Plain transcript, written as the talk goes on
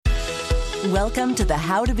Welcome to the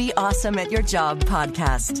How to Be Awesome at Your Job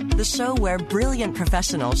podcast, the show where brilliant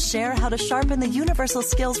professionals share how to sharpen the universal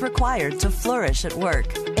skills required to flourish at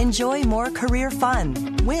work. Enjoy more career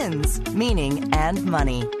fun, wins, meaning, and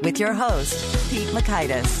money with your host, Pete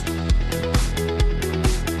Mockaitis.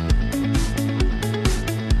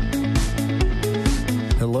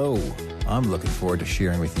 Hello. I'm looking forward to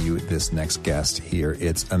sharing with you this next guest here.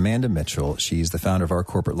 It's Amanda Mitchell. She's the founder of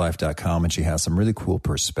OurCorporateLife.com, and she has some really cool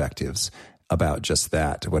perspectives about just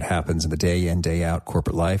that, what happens in the day in, day out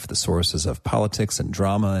corporate life, the sources of politics and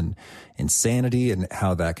drama and insanity, and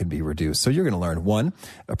how that can be reduced. So you're going to learn, 1,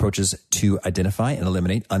 approaches to identify and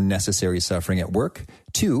eliminate unnecessary suffering at work.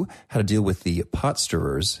 2, how to deal with the pot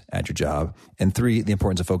stirrers at your job. And 3, the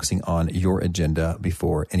importance of focusing on your agenda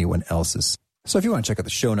before anyone else's. So if you want to check out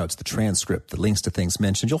the show notes, the transcript, the links to things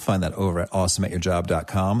mentioned, you'll find that over at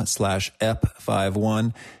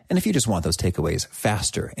awesomeatyourjob.com/ep51. And if you just want those takeaways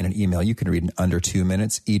faster in an email, you can read in under 2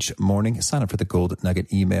 minutes each morning. Sign up for the Gold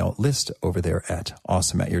Nugget email list over there at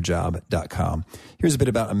awesomeatyourjob.com. Here's a bit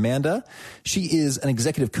about Amanda. She is an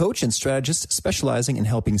executive coach and strategist specializing in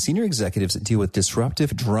helping senior executives deal with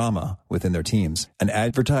disruptive drama within their teams. An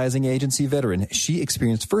advertising agency veteran, she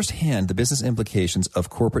experienced firsthand the business implications of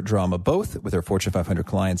corporate drama, both with her Fortune 500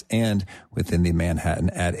 clients and within the Manhattan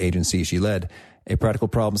ad agency she led. A practical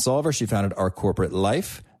problem solver, she founded Our Corporate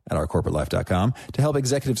Life at OurCorporateLife.com to help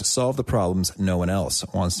executives solve the problems no one else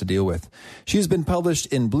wants to deal with. She's been published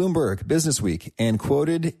in Bloomberg, Businessweek, and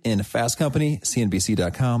quoted in Fast Company,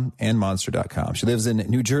 CNBC.com, and Monster.com. She lives in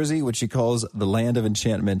New Jersey, which she calls the land of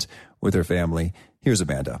enchantment, with her family. Here's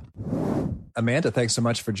Amanda. Amanda, thanks so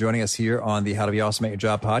much for joining us here on the How to Be Awesome at Your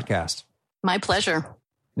Job podcast. My pleasure.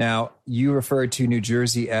 Now, you referred to New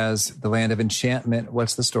Jersey as the land of enchantment.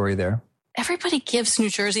 What's the story there? Everybody gives New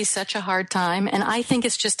Jersey such a hard time, and I think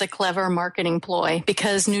it's just a clever marketing ploy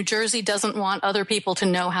because New Jersey doesn't want other people to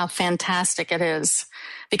know how fantastic it is.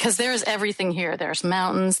 Because there's everything here. There's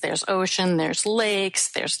mountains, there's ocean, there's lakes,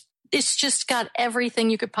 it's just got everything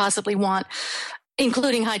you could possibly want,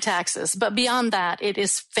 including high taxes. But beyond that, it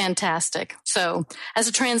is fantastic. So as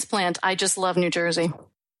a transplant, I just love New Jersey.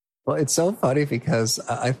 Well, it's so funny because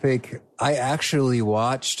I think I actually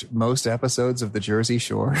watched most episodes of The Jersey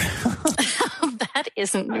Shore. That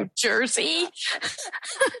isn't New Jersey.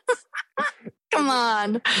 Come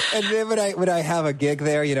on. And then when I have a gig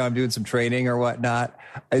there, I'm doing some training or whatnot,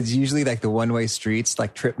 it's usually like the one-way streets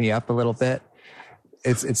trip me up a little bit.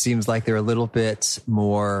 It seems like they're a little bit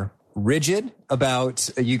more rigid about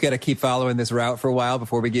you got to keep following this route for a while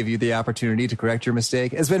before we give you the opportunity to correct your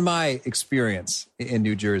mistake. It's been my experience in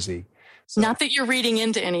New Jersey. So, not that you're reading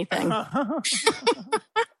into anything.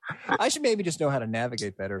 I should maybe just know how to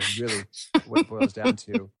navigate better, really what it boils down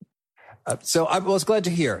to. So I was glad to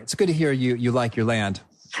hear. It's good to hear you like your land.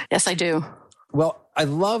 Yes, I do. Well, I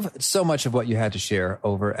love so much of what you had to share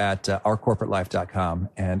over at OurCorporateLife.com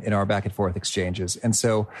and in our back and forth exchanges. And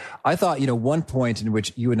so I thought, one point in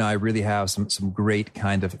which you and I really have some great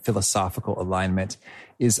kind of philosophical alignment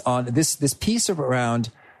is on this piece around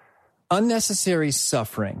unnecessary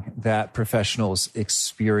suffering that professionals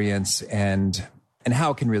experience and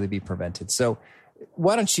how it can really be prevented. So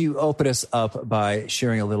why don't you open us up by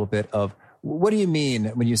sharing a little bit of what do you mean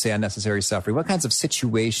when you say unnecessary suffering? What kinds of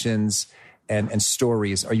situations and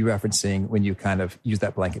stories are you referencing when you kind of use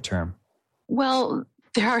that blanket term? Well,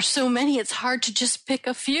 there are so many, it's hard to just pick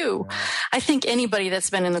a few. Yeah. I think anybody that's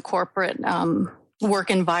been in the corporate work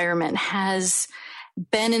environment has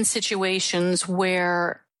been in situations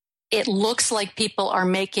where it looks like people are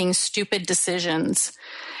making stupid decisions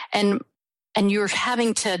and you're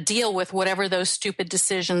having to deal with whatever those stupid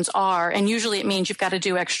decisions are. And usually it means you've got to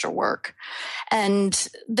do extra work. And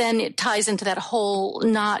then it ties into that whole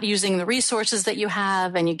not using the resources that you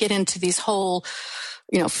have. And you get into these whole,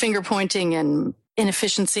 finger pointing and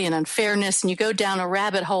inefficiency and unfairness. And you go down a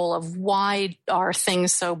rabbit hole of why are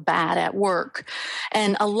things so bad at work?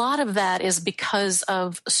 And a lot of that is because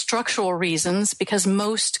of structural reasons, because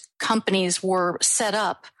most companies were set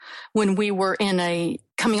up when we were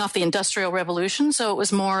coming off the Industrial Revolution. So it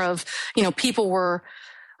was more of, people were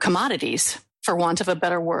commodities, for want of a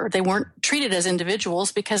better word. They weren't treated as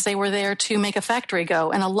individuals because they were there to make a factory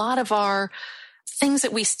go. And a lot of our things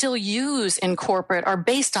that we still use in corporate are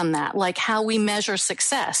based on that, like how we measure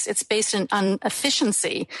success. It's based on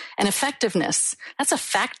efficiency and effectiveness. That's a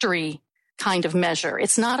factory kind of measure.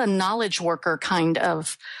 It's not a knowledge worker kind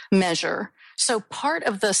of measure. So part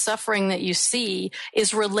of the suffering that you see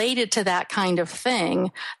is related to that kind of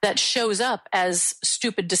thing that shows up as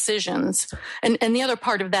stupid decisions. And the other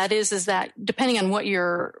part of that is that depending on what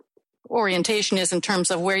your orientation is in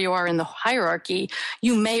terms of where you are in the hierarchy,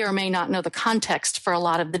 you may or may not know the context for a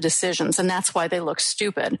lot of the decisions. And that's why they look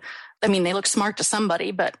stupid. I mean, they look smart to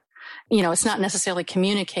somebody, but, it's not necessarily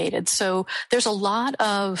communicated. So there's a lot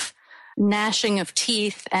of gnashing of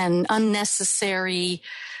teeth and unnecessary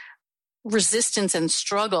resistance and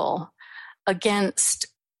struggle against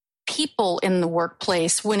people in the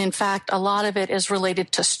workplace when in fact a lot of it is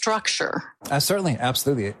related to structure. Certainly,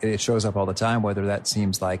 absolutely. It shows up all the time, whether that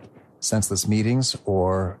seems like senseless meetings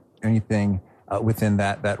or anything within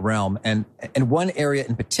that realm. And one area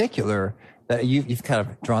in particular that you've kind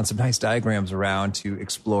of drawn some nice diagrams around to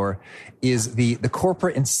explore is the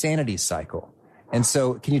corporate insanity cycle. And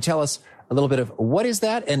so can you tell us a little bit of what is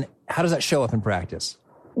that and how does that show up in practice?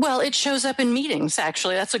 Well, it shows up in meetings,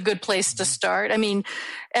 actually. That's a good place to start. I mean,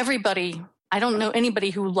 I don't know anybody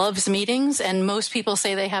who loves meetings, and most people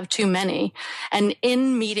say they have too many. And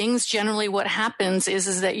in meetings, generally what happens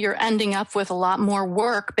is that you're ending up with a lot more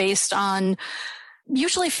work based on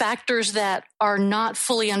usually factors that are not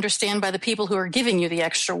fully understood by the people who are giving you the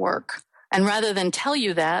extra work. And rather than tell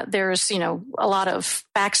you that, there's, a lot of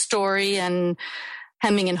backstory and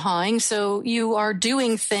hemming and hawing. So you are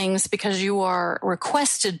doing things because you are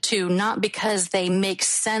requested to, not because they make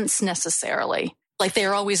sense necessarily. Like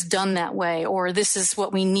they're always done that way, or this is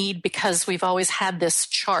what we need because we've always had this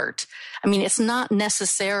chart. I mean, it's not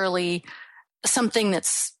necessarily something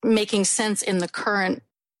that's making sense in the current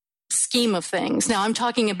scheme of things. Now, I'm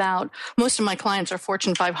talking about most of my clients are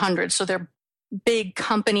Fortune 500, so they're big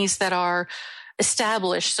companies that are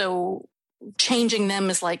established. So changing them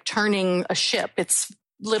is like turning a ship. It's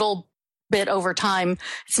little bit over time.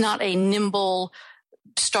 It's not a nimble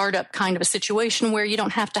startup kind of a situation where you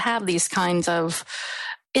don't have to have these kinds of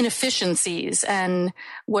inefficiencies and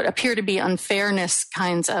what appear to be unfairness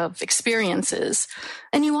kinds of experiences.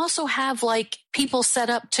 And you also have like people set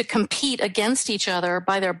up to compete against each other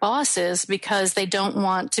by their bosses because they don't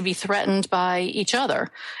want to be threatened by each other.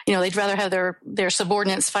 They'd rather have their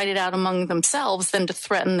subordinates fight it out among themselves than to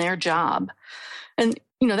threaten their job. And,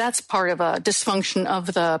 that's part of a dysfunction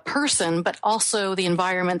of the person, but also the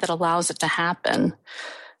environment that allows it to happen.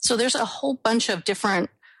 So there's a whole bunch of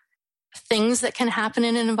different things that can happen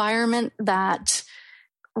in an environment that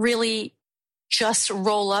really just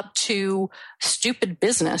roll up to stupid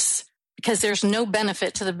business because there's no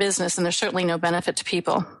benefit to the business and there's certainly no benefit to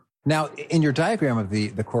people. Now, in your diagram of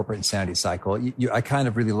the corporate insanity cycle, I kind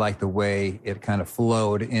of really like the way it kind of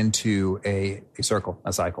flowed into a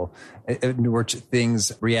cycle, where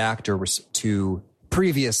things react to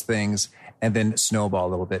previous things and then snowball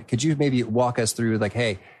a little bit. Could you maybe walk us through like,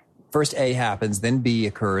 hey, first A happens, then B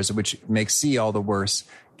occurs, which makes C all the worse.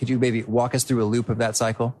 Could you maybe walk us through a loop of that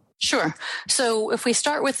cycle? Sure. So if we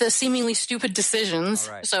start with the seemingly stupid decisions,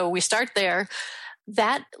 right. So we start there.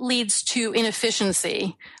 That leads to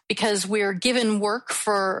inefficiency because we're given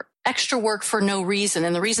extra work for no reason.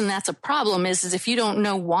 And the reason that's a problem is if you don't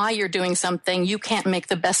know why you're doing something, you can't make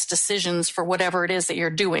the best decisions for whatever it is that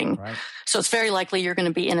you're doing. Right. So it's very likely you're going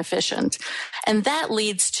to be inefficient. And that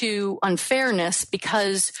leads to unfairness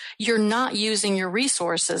because you're not using your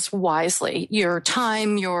resources wisely, your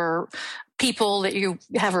time, your people that you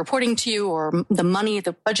have reporting to you, or the money,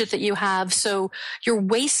 the budget that you have. So you're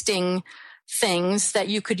wasting things that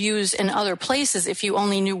you could use in other places if you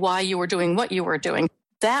only knew why you were doing what you were doing.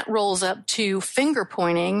 That rolls up to finger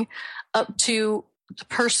pointing up to the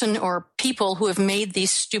person or people who have made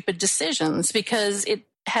these stupid decisions because it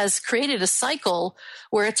has created a cycle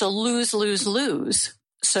where it's a lose, lose, lose.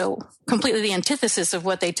 So completely the antithesis of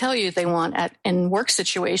what they tell you they want in work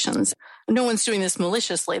situations. No one's doing this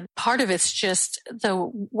maliciously. Part of it's just the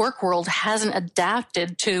work world hasn't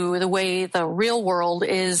adapted to the way the real world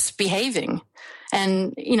is behaving.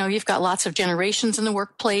 And, you've got lots of generations in the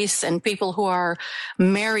workplace and people who are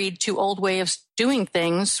married to old ways of doing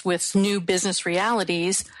things with new business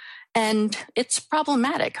realities. And it's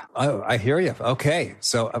problematic. Oh, I hear you. Okay.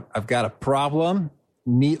 So I've got a problem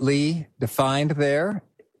neatly defined there.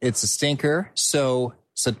 It's a stinker. So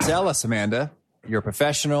tell us, Amanda, you're a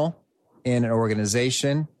professional in an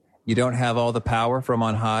organization. You don't have all the power from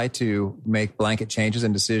on high to make blanket changes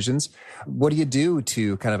and decisions. What do you do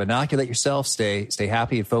to kind of inoculate yourself, stay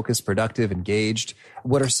happy, focused, productive, engaged?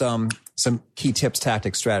 What are some key tips,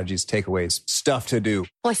 tactics, strategies, takeaways, stuff to do?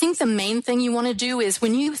 Well, I think the main thing you want to do is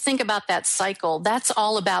when you think about that cycle, that's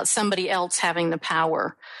all about somebody else having the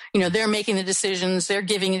power. They're making the decisions, they're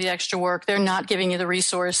giving you the extra work, they're not giving you the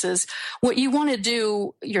resources. What you want to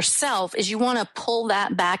do yourself is you want to pull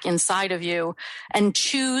that back inside of you and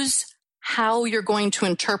choose how you're going to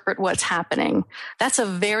interpret what's happening. That's a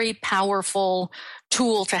very powerful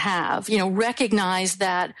tool to have. Recognize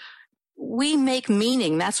that we make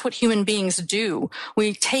meaning. That's what human beings do.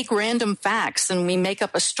 We take random facts and we make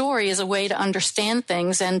up a story as a way to understand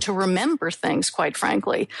things and to remember things, quite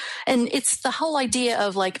frankly. And it's the whole idea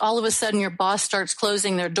of like all of a sudden your boss starts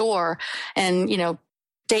closing their door and,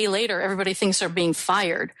 day later, everybody thinks they're being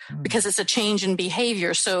fired because it's a change in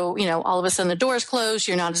behavior. So, all of a sudden the door's closed,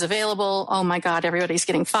 you're not as available. Oh my God, everybody's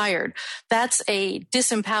getting fired. That's a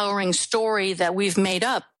disempowering story that we've made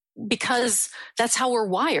up because that's how we're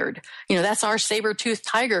wired. That's our saber-toothed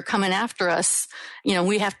tiger coming after us.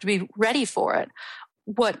 We have to be ready for it.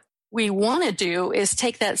 What we want to do is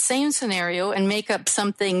take that same scenario and make up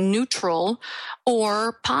something neutral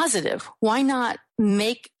or positive. Why not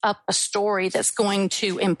make up a story that's going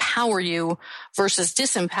to empower you versus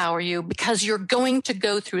disempower you? Because you're going to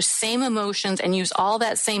go through same emotions and use all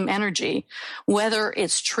that same energy, whether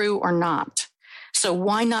it's true or not. So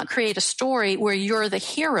why not create a story where you're the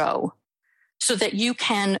hero so that you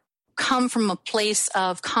can come from a place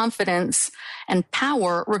of confidence and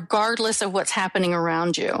power regardless of what's happening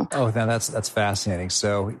around you? Oh, now that's fascinating.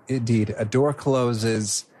 So indeed, a door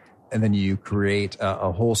closes and then you create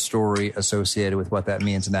a whole story associated with what that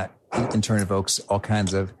means, and that in turn evokes all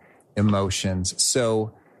kinds of emotions.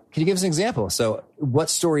 So can you give us an example? So what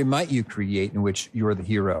story might you create in which you're the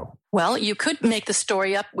hero? Well, you could make the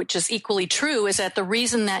story up, which is equally true, is that the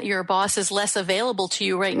reason that your boss is less available to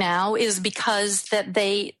you right now is because that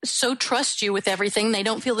they so trust you with everything, they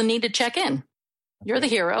don't feel the need to check in. You're the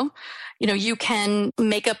hero. You can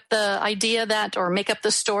make up the idea that, or make up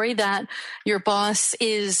the story that your boss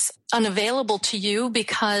is unavailable to you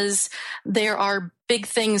because there are big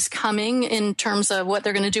things coming in terms of what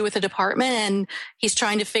they're going to do with the department. And he's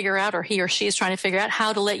trying to figure out, or he or she is trying to figure out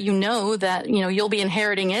how to let you know that, you'll be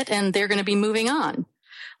inheriting it and they're going to be moving on.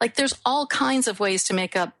 Like there's all kinds of ways to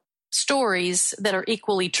make up stories that are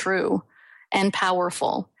equally true and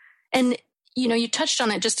powerful. And, you touched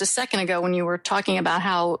on it just a second ago when you were talking about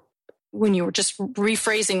how, when you were just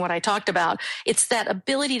rephrasing what I talked about, it's that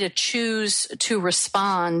ability to choose to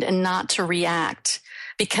respond and not to react,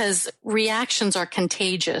 because reactions are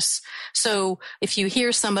contagious. So if you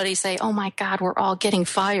hear somebody say, oh my God, we're all getting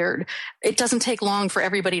fired, it doesn't take long for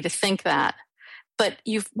everybody to think that. But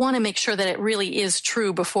you want to make sure that it really is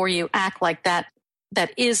true before you act like that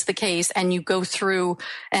is the case, and you go through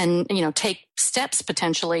and, take steps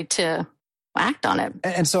potentially to act on it.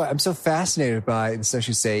 And so I'm so fascinated by this. As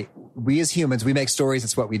you say, we as humans, we make stories.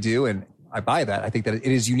 It's what we do. And I buy that. I think that it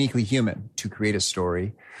is uniquely human to create a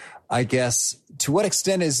story. I guess, to what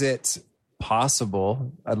extent is it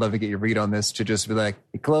possible, I'd love to get your read on this, to just be like,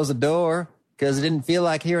 you closed the door because it didn't feel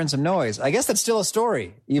like hearing some noise. I guess that's still a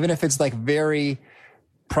story, even if it's like very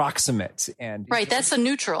proximate. And right. That's a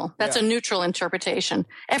neutral. That's a neutral interpretation.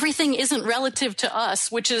 Everything isn't relative to us,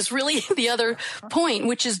 which is really the other point,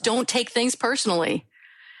 which is don't take things personally.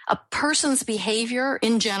 A person's behavior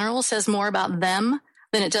in general says more about them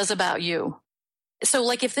than it does about you. So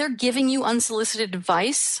like if they're giving you unsolicited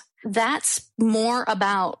advice, that's more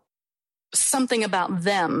about something about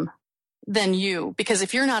them than you. Because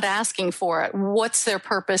if you're not asking for it, what's their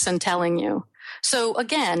purpose in telling you? So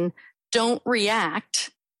again, don't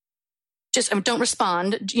react. Just don't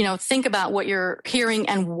respond, think about what you're hearing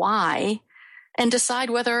and why, and decide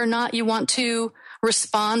whether or not you want to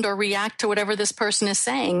respond or react to whatever this person is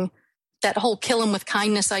saying. That whole kill them with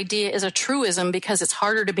kindness idea is a truism because it's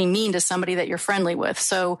harder to be mean to somebody that you're friendly with.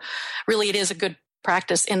 So really it is a good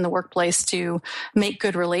practice in the workplace to make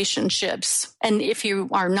good relationships. And if you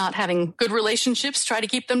are not having good relationships, try to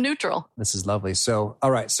keep them neutral. This is lovely. So,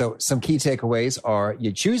 all right. So some key takeaways are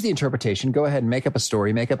you choose the interpretation, go ahead and make up a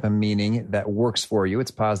story, make up a meaning that works for you.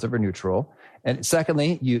 It's positive or neutral. And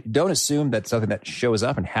secondly, you don't assume that something that shows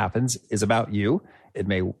up and happens is about you. It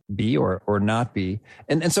may be or not be.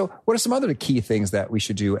 And so what are some other key things that we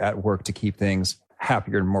should do at work to keep things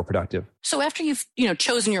happier and more productive? So after you've,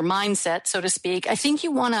 chosen your mindset, so to speak, I think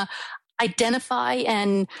you want to identify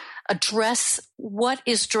and address what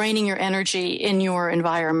is draining your energy in your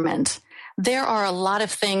environment. There are a lot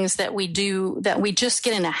of things that we do that we just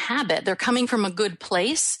get in a habit. They're coming from a good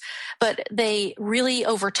place, but they really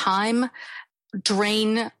over time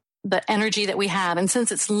drain the energy that we have. And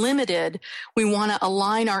since it's limited, we want to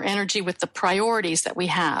align our energy with the priorities that we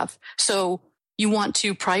have. So you want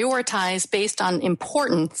to prioritize based on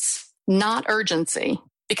importance, not urgency,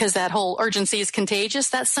 because that whole urgency is contagious.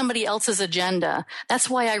 That's somebody else's agenda. That's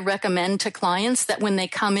why I recommend to clients that when they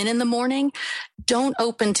come in the morning, don't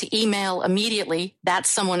open to email immediately. That's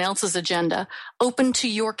someone else's agenda. Open to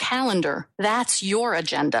your calendar. That's your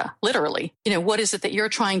agenda, literally. What is it that you're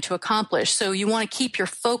trying to accomplish? So you want to keep your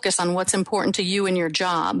focus on what's important to you and your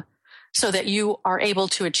job. so that you are able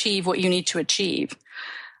to achieve what you need to achieve.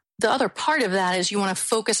 The other part of that is you want to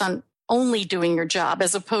focus on only doing your job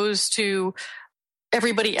as opposed to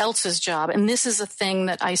everybody else's job. And this is a thing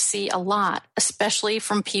that I see a lot, especially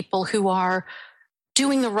from people who are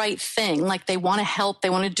doing the right thing. Like they want to help, they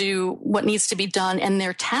want to do what needs to be done, and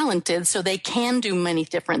they're talented, so they can do many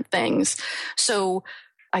different things. So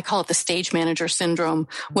I call it the stage manager syndrome.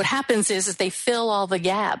 What happens is they fill all the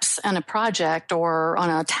gaps on a project or on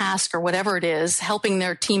a task or whatever it is, helping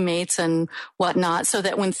their teammates and whatnot, so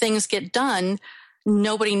that when things get done,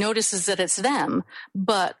 nobody notices that it's them.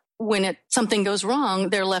 But when something goes wrong,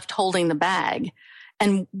 they're left holding the bag.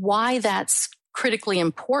 And why that's critically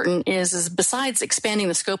important is besides expanding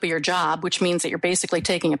the scope of your job, which means that you're basically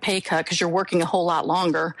taking a pay cut because you're working a whole lot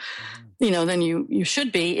longer, than you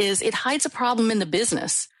should be, is it hides a problem in the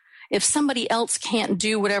business. If somebody else can't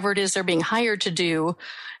do whatever it is they're being hired to do,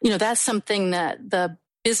 that's something that the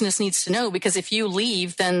business needs to know, because if you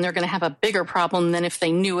leave, then they're going to have a bigger problem than if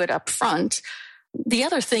they knew it up front. The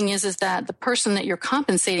other thing is that the person that you're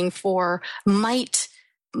compensating for might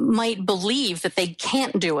believe that they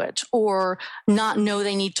can't do it or not know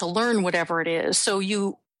they need to learn whatever it is. So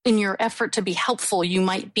you, in your effort to be helpful, you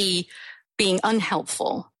might be being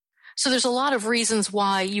unhelpful. So there's a lot of reasons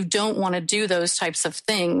why you don't want to do those types of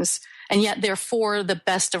things, and yet they're for the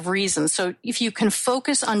best of reasons. So if you can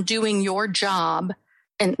focus on doing your job,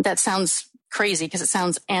 and that sounds crazy because it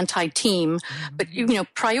sounds anti-team, but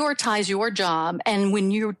prioritize your job. And when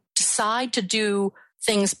you decide to do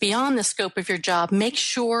things beyond the scope of your job, make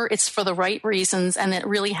sure it's for the right reasons and it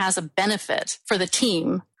really has a benefit for the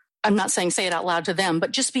team. I'm not saying say it out loud to them,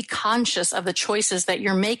 but just be conscious of the choices that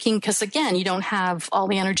you're making, because again, you don't have all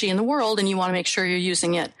the energy in the world and you want to make sure you're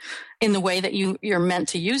using it in the way that you're meant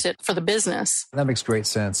to use it for the business. That makes great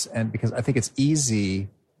sense. And because I think it's easy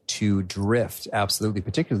to drift, absolutely,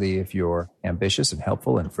 particularly if you're ambitious and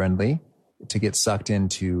helpful and friendly, to get sucked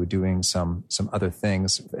into doing some other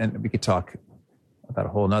things. And we could talk about a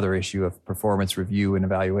whole nother issue of performance review and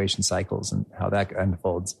evaluation cycles and how that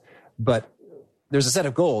unfolds. But there's a set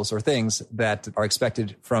of goals or things that are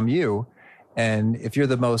expected from you. And if you're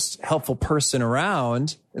the most helpful person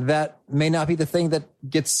around, that may not be the thing that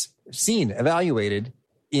gets seen, evaluated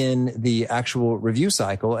in the actual review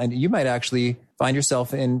cycle. And you might actually find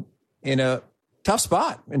yourself in a tough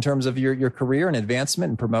spot in terms of your career and advancement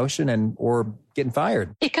and promotion or getting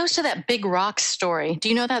fired. It goes to that Big Rock story. Do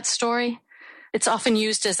you know that story? It's often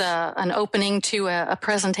used as an opening to a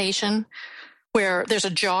presentation, where there's a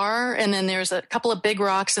jar and then there's a couple of big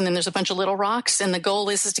rocks and then there's a bunch of little rocks. And the goal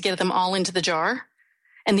is to get them all into the jar.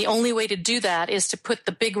 And the only way to do that is to put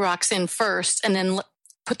the big rocks in first and then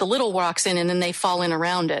put the little rocks in, and then they fall in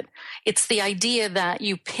around it. It's the idea that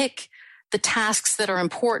you pick the tasks that are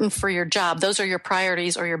important for your job. Those are your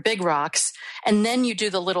priorities or your big rocks. And then you do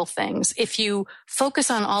the little things. If you focus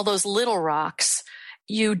on all those little rocks,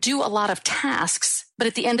 you do a lot of tasks, but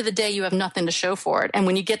at the end of the day, you have nothing to show for it. And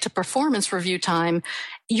when you get to performance review time,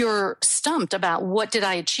 you're stumped about what did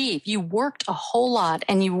I achieve? You worked a whole lot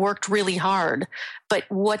and you worked really hard, but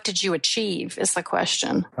what did you achieve is the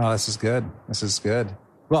question. Oh, this is good. This is good.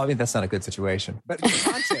 Well, I mean, that's not a good situation, but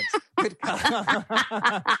good content.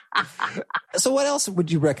 So what else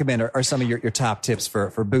would you recommend are some of your top tips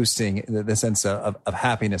for boosting the sense of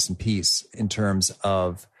happiness and peace in terms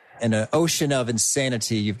of in an ocean of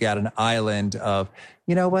insanity, you've got an island of,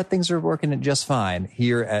 things are working just fine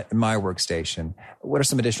here at my workstation. What are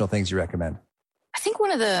some additional things you recommend? I think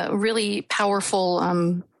one of the really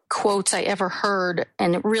powerful quotes I ever heard,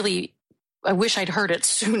 and I wish I'd heard it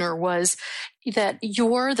sooner, was that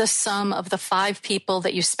you're the sum of the 5 people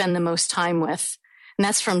that you spend the most time with. And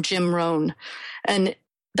that's from Jim Rohn. And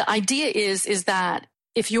the idea is that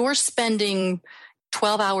if you're spending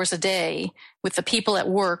 12 hours a day with the people at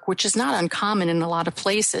work, which is not uncommon in a lot of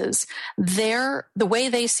places, the way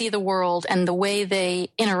they see the world and the way they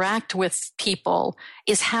interact with people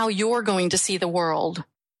is how you're going to see the world.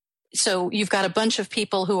 So you've got a bunch of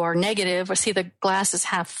people who are negative or see the glass as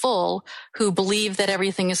half full, who believe that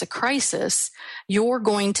everything is a crisis. You're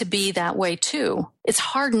going to be that way too. It's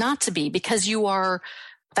hard not to be, because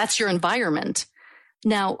that's your environment.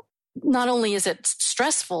 Now, not only is it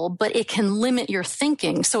stressful, but it can limit your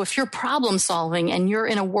thinking. So if you're problem solving and you're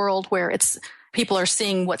in a world where people are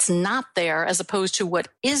seeing what's not there as opposed to what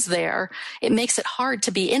is there, it makes it hard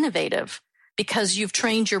to be innovative, because you've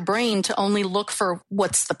trained your brain to only look for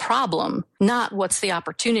what's the problem, not what's the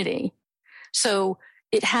opportunity. So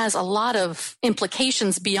it has a lot of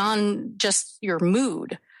implications beyond just your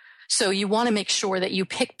mood. So you want to make sure that you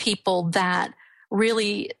pick people that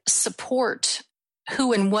really support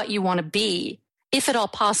who and what you want to be if at all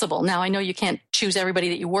possible. Now, I know you can't choose everybody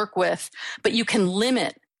that you work with, but you can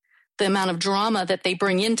limit the amount of drama that they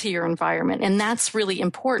bring into your environment. And that's really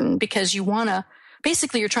important because you're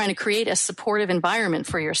trying to create a supportive environment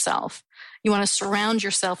for yourself. You want to surround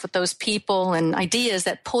yourself with those people and ideas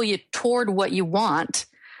that pull you toward what you want,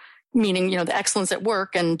 meaning, the excellence at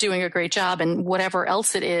work and doing a great job and whatever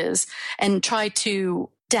else it is, and try to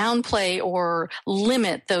downplay or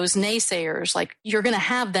limit those naysayers. Like, you're going to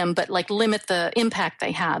have them, but limit the impact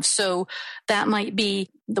they have. So that might be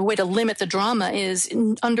the way to limit the drama, is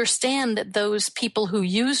understand that those people who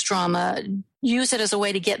use drama use it as a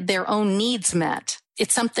way to get their own needs met.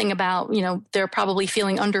 It's something about, they're probably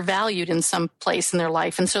feeling undervalued in some place in their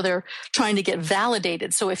life. And so they're trying to get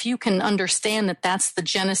validated. So if you can understand that that's the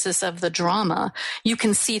genesis of the drama, you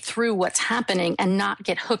can see through what's happening and not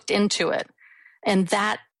get hooked into it. And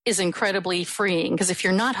that is incredibly freeing, because if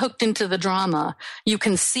you're not hooked into the drama, you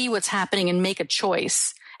can see what's happening and make a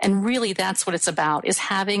choice. And really, that's what it's about, is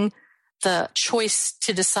having the choice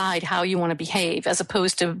to decide how you want to behave, as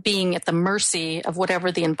opposed to being at the mercy of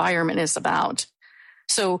whatever the environment is about.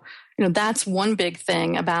 So, that's one big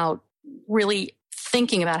thing about really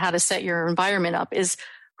thinking about how to set your environment up, is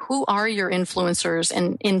who are your influencers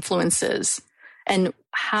and influences, and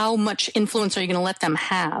how much influence are you going to let them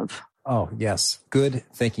have? Oh, yes. Good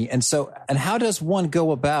thinking. And how does one go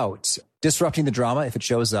about disrupting the drama if it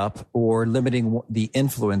shows up, or limiting the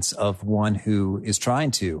influence of one who is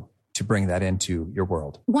trying to bring that into your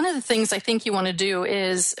world? One of the things I think you want to do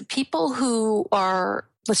is people who are,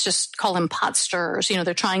 let's just call them pot stirrers,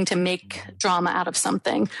 they're trying to make drama out of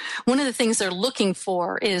something. One of the things they're looking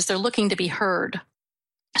for is they're looking to be heard.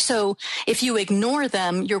 So if you ignore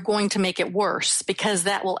them, you're going to make it worse, because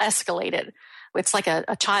that will escalate it. It's like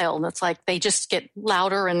a child. It's like they just get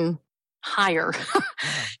louder and higher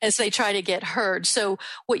as they try to get heard. So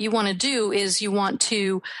what you want to do is you want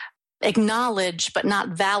to acknowledge but not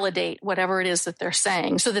validate whatever it is that they're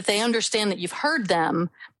saying, so that they understand that you've heard them,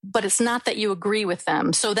 but it's not that you agree with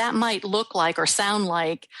them. So that might look like or sound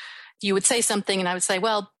like you would say something and I would say,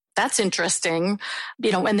 well, that's interesting,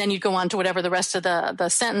 and then you go on to whatever the rest of the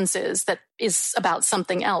sentence is that is about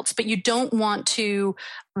something else. But you don't want to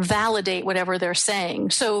validate whatever they're saying.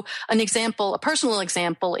 So a personal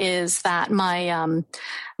example is that my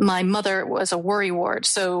mother was a worrywart.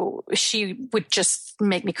 So she would just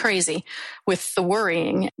make me crazy with the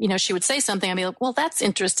worrying. She would say something, I'd be like, well, that's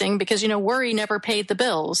interesting because, worry never paid the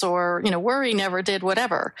bills, or, worry never did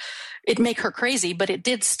whatever. It'd make her crazy, but it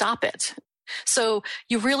did stop it. So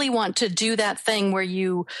you really want to do that thing where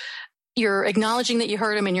you're acknowledging that you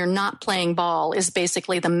heard them and you're not playing ball, is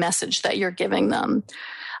basically the message that you're giving them.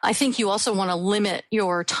 I think you also want to limit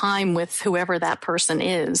your time with whoever that person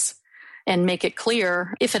is and make it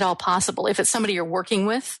clear, if at all possible. If it's somebody you're working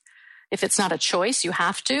with, if it's not a choice, you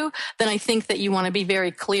have to, then I think that you want to be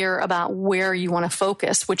very clear about where you want to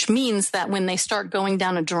focus, which means that when they start going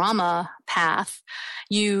down a drama path,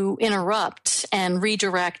 you interrupt and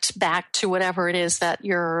redirect back to whatever it is that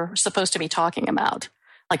you're supposed to be talking about,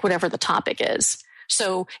 like whatever the topic is.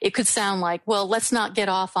 So it could sound like, well, let's not get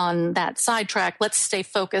off on that sidetrack. Let's stay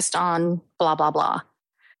focused on blah, blah, blah.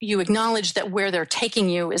 You acknowledge that where they're taking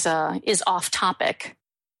you is off topic.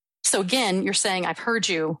 So again, you're saying, I've heard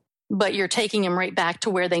you, but you're taking them right back to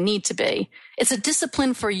where they need to be. It's a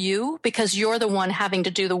discipline for you because you're the one having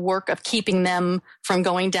to do the work of keeping them from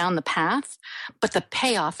going down the path, but the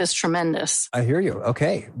payoff is tremendous. I hear you.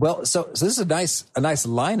 Okay. Well, so this is a nice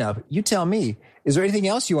lineup. You tell me, is there anything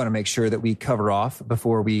else you want to make sure that we cover off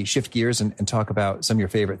before we shift gears and talk about some of your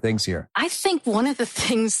favorite things here? I think one of the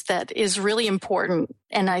things that is really important,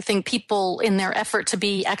 and I think people in their effort to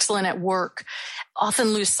be excellent at work often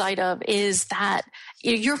lose sight of, is that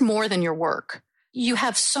you're more than your work. You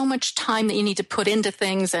have so much time that you need to put into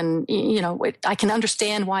things. And, I can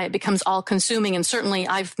understand why it becomes all consuming. And certainly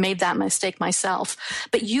I've made that mistake myself.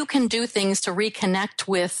 But you can do things to reconnect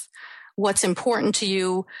with what's important to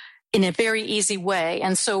you in a very easy way.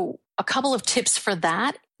 And so a couple of tips for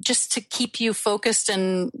that, just to keep you focused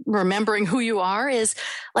and remembering who you are, is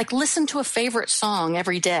like listen to a favorite song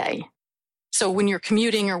every day. So when you're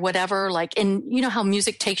commuting or whatever, and you know how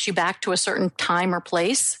music takes you back to a certain time or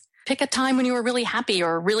place? Pick a time when you were really happy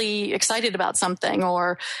or really excited about something,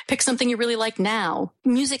 or pick something you really like now.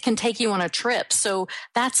 Music can take you on a trip. So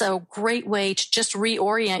that's a great way to just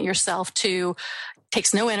reorient yourself to,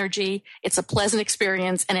 takes no energy. It's a pleasant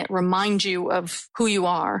experience and it reminds you of who you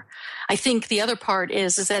are. I think the other part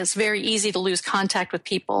is that it's very easy to lose contact with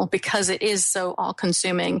people because it is so all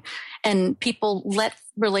consuming, and people let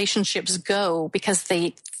relationships go because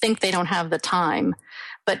they think they don't have the time.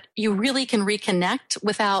 but you really can reconnect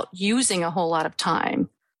without using a whole lot of time.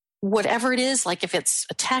 Whatever it is, like if it's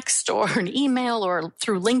a text or an email or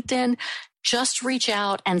through LinkedIn, just reach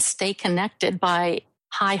out and stay connected by,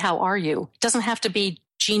 hi, how are you? It doesn't have to be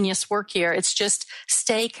genius work here. It's just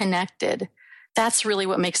stay connected. That's really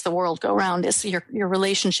what makes the world go round, is your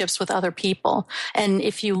relationships with other people. And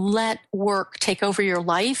if you let work take over your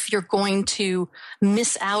life, you're going to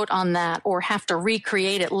miss out on that or have to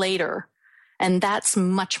recreate it later. And that's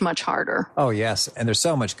much, much harder. Oh, yes. And there's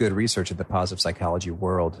so much good research in the positive psychology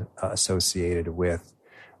world associated with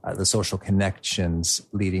the social connections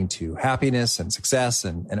leading to happiness and success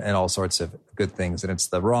and all sorts of good things. And it's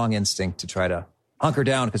the wrong instinct to try to hunker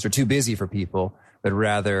down because you're too busy for people, but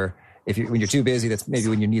rather when you're too busy, that's maybe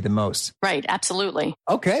when you need the most. Right. Absolutely.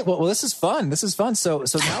 Okay. Well, this is fun. This is fun. So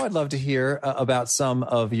now I'd love to hear about some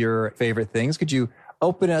of your favorite things. Could you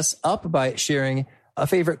open us up by sharing a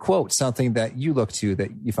favorite quote, something that you look to that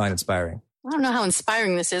you find inspiring? I don't know how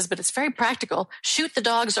inspiring this is, but it's very practical. Shoot the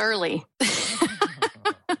dogs early.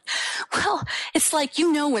 Well, it's like,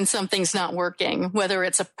 when something's not working, whether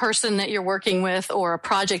it's a person that you're working with or a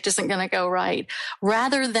project isn't going to go right,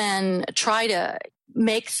 rather than try to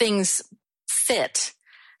make things fit.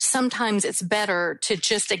 Sometimes it's better to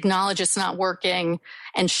just acknowledge it's not working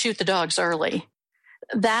and shoot the dogs early.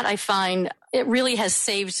 That I find it really has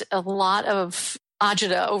saved a lot of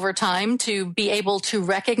agita over time to be able to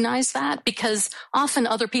recognize that, because often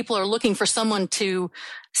other people are looking for someone to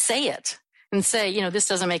say it and say, this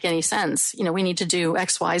doesn't make any sense. We need to do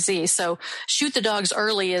X, Y, Z. So shoot the dogs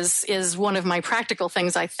early is one of my practical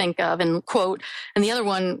things I think of and quote. And the other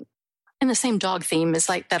one in the same dog theme is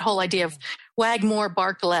like that whole idea of wag more,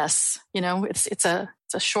 bark less. It's a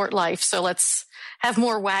short life. So let's have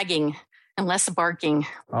more wagging and less barking.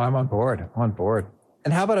 Oh, I'm on board.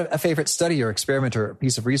 And how about a favorite study or experiment or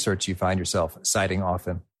piece of research you find yourself citing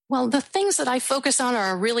often? Well, the things that I focus on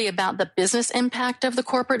are really about the business impact of the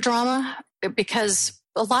corporate drama, because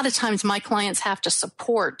a lot of times my clients have to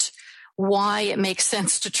support why it makes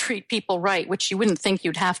sense to treat people right, which you wouldn't think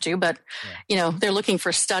you'd have to, but they're looking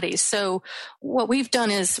for studies. So what we've done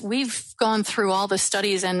is we've gone through all the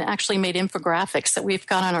studies and actually made infographics that we've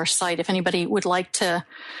got on our site. If anybody would like to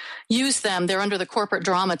use them, they're under the corporate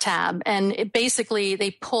drama tab. And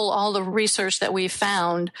they pull all the research that we've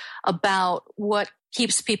found about what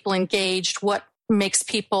keeps people engaged, what makes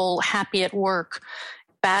people happy at work.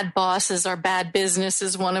 Bad bosses are bad business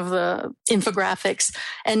is one of the infographics.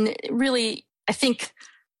 And really, I think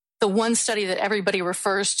the one study that everybody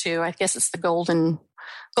refers to, I guess it's the golden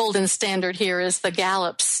standard here, is the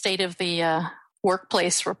Gallup State of the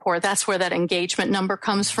Workplace report. That's where that engagement number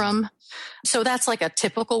comes from. So that's like a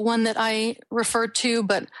typical one that I refer to.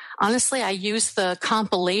 But honestly, I use the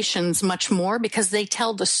compilations much more because they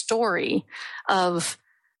tell the story of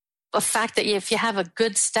the fact that if you have a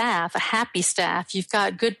good staff, a happy staff, you've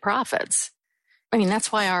got good profits. I mean,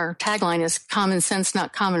 that's why our tagline is common sense,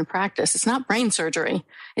 not common practice. It's not brain surgery.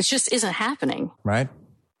 It just isn't happening. Right.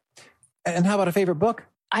 And how about a favorite book?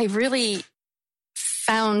 I really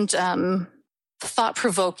found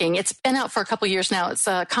thought-provoking. It's been out for a couple of years now. It's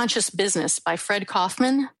Conscious Business by Fred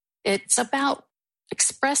Kaufman. It's about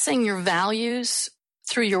expressing your values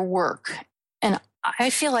through your work. And I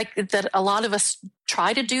feel like that a lot of us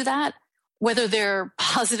try to do that, whether they're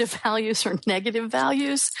positive values or negative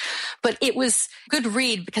values. But it was a good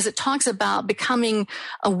read because it talks about becoming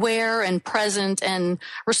aware and present and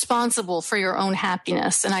responsible for your own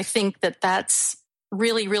happiness. And I think that that's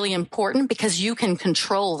really, really important because you can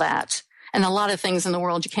control that. And a lot of things in the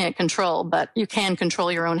world you can't control, but you can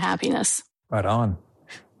control your own happiness. Right on.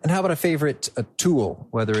 And how about a favorite tool,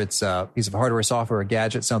 whether it's a piece of hardware, software, a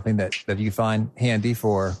gadget, something that you find handy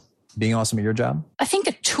for being awesome at your job? I think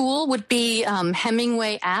a tool would be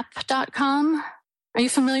HemingwayApp.com. Are you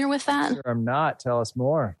familiar with that? Sure, I'm not. Tell us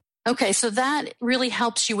more. Okay, so that really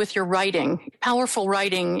helps you with your writing. Powerful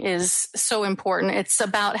writing is so important. It's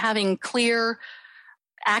about having clear,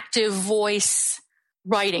 active voice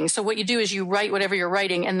writing. So what you do is you write whatever you're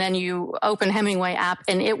writing and then you open Hemingway app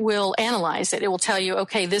and it will analyze it. It will tell you,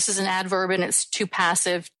 okay, this is an adverb and it's too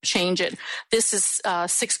passive, change it. This is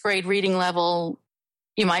sixth grade reading level.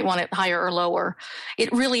 You might want it higher or lower.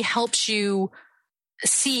 It really helps you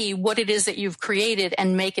see what it is that you've created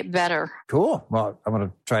and make it better. Cool. Well, I'm going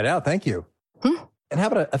to try it out. Thank you. And how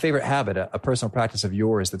about a favorite habit, a personal practice of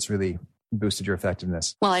yours that's really boosted your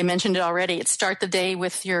effectiveness? Well, I mentioned it already. It's start the day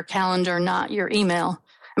with your calendar, not your email.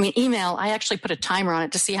 I mean, email, I actually put a timer on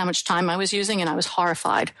it to see how much time I was using, and I was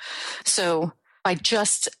horrified. So by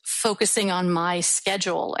just focusing on my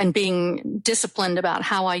schedule and being disciplined about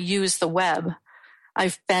how I use the web,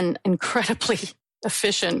 I've been incredibly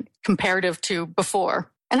efficient comparative to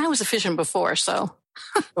before. And I was efficient before, so.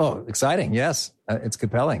 Oh, exciting. Yes. It's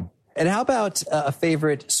compelling. And how about a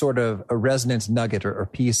favorite sort of a resonant nugget or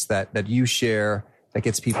piece that you share that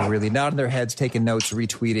gets people really nodding their heads, taking notes,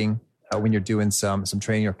 retweeting when you're doing some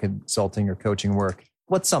training or consulting or coaching work?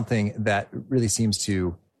 What's something that really seems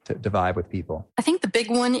to vibe with people? I think the big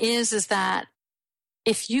one is that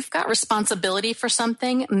if you've got responsibility for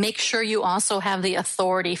something, make sure you also have the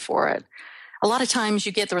authority for it. A lot of times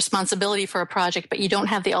you get the responsibility for a project, but you don't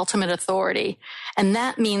have the ultimate authority. And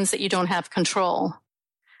that means that you don't have control.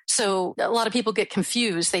 So a lot of people get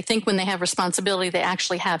confused. They think when they have responsibility, they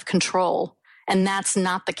actually have control. And that's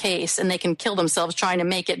not the case. And they can kill themselves trying to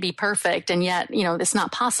make it be perfect. And yet, it's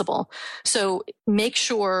not possible. So make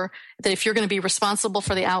sure that if you're going to be responsible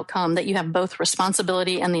for the outcome, that you have both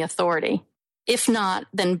responsibility and the authority. If not,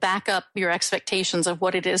 then back up your expectations of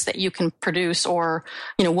what it is that you can produce or,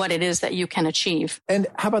 what it is that you can achieve. And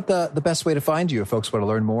how about the best way to find you if folks want to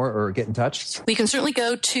learn more or get in touch? We can certainly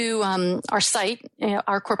go to our site,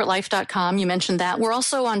 ourcorporatelife.com. You mentioned that. We're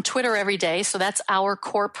also on Twitter every day. So that's Our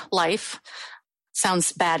Corp Life.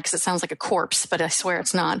 Sounds bad because it sounds like a corpse, but I swear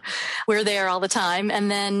it's not. We're there all the time.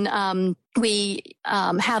 And then we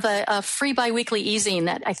have a free biweekly e-zine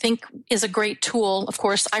that I think is a great tool. Of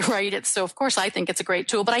course, I write it, so of course I think it's a great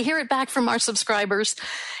tool, but I hear it back from our subscribers.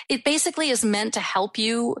 It basically is meant to help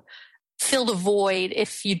you fill the void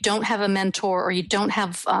if you don't have a mentor or you don't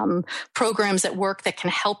have programs at work that can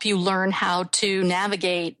help you learn how to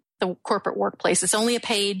navigate the corporate workplace. It's only a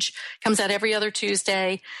page, comes out every other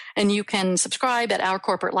Tuesday, and you can subscribe at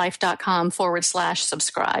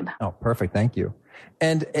ourcorporatelife.com/subscribe. Oh, perfect. Thank you.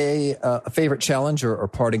 And a favorite challenge or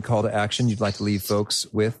parting call to action you'd like to leave folks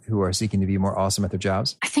with who are seeking to be more awesome at their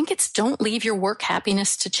jobs? I think it's don't leave your work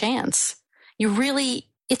happiness to chance.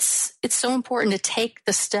 It's so important to take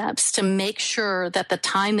the steps to make sure that the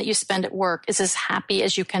time that you spend at work is as happy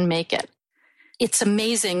as you can make it. It's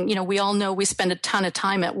amazing. We all know we spend a ton of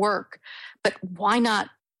time at work, but why not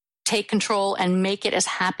take control and make it as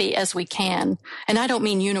happy as we can? And I don't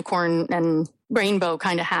mean unicorn and rainbow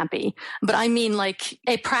kind of happy, but I mean like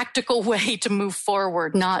a practical way to move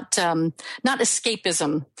forward, not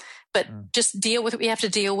escapism, but just deal with what we have to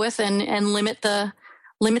deal with and limit the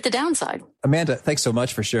downside. Amanda, thanks so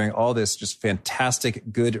much for sharing all this just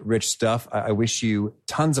fantastic, good, rich stuff. I wish you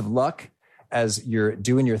tons of luck as you're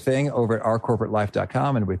doing your thing over at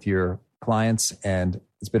ourcorporatelife.com and with your clients. And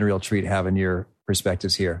it's been a real treat having your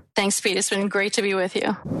perspectives here. Thanks, Pete. It's been great to be with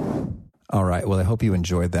you. All right. Well, I hope you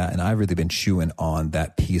enjoyed that. And I've really been chewing on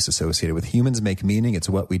that piece associated with humans make meaning. It's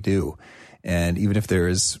what we do. And even if there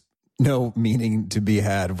is no meaning to be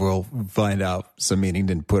had, we'll find out some meaning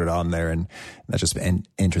and put it on there. And that's just been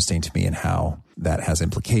interesting to me and how that has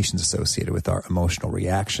implications associated with our emotional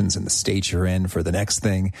reactions and the state you're in for the next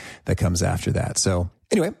thing that comes after that. So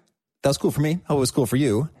anyway, that was cool for me. Hope it was cool for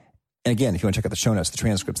you. And again, if you want to check out the show notes, the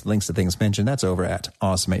transcripts, the links to things mentioned, that's over at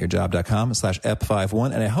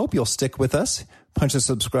awesomeatyourjob.com/ep51. And I hope you'll stick with us. Punch the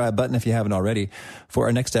subscribe button if you haven't already for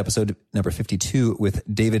our next episode, number 52, with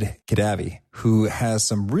David Kadavi, who has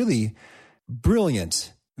some really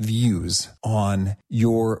brilliant views on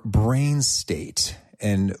your brain state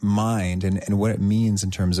and mind and what it means in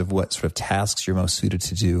terms of what sort of tasks you're most suited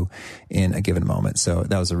to do in a given moment. So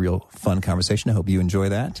that was a real fun conversation. I hope you enjoy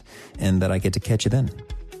that and that I get to catch you then.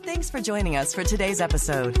 Thanks for joining us for today's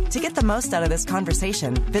episode. To get the most out of this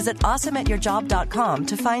conversation, visit awesomeatyourjob.com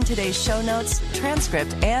to find today's show notes,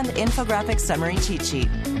 transcript, and infographic summary cheat sheet.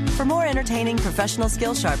 For more entertaining professional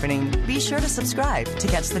skill sharpening, be sure to subscribe to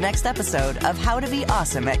catch the next episode of How to Be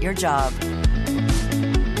Awesome at Your Job.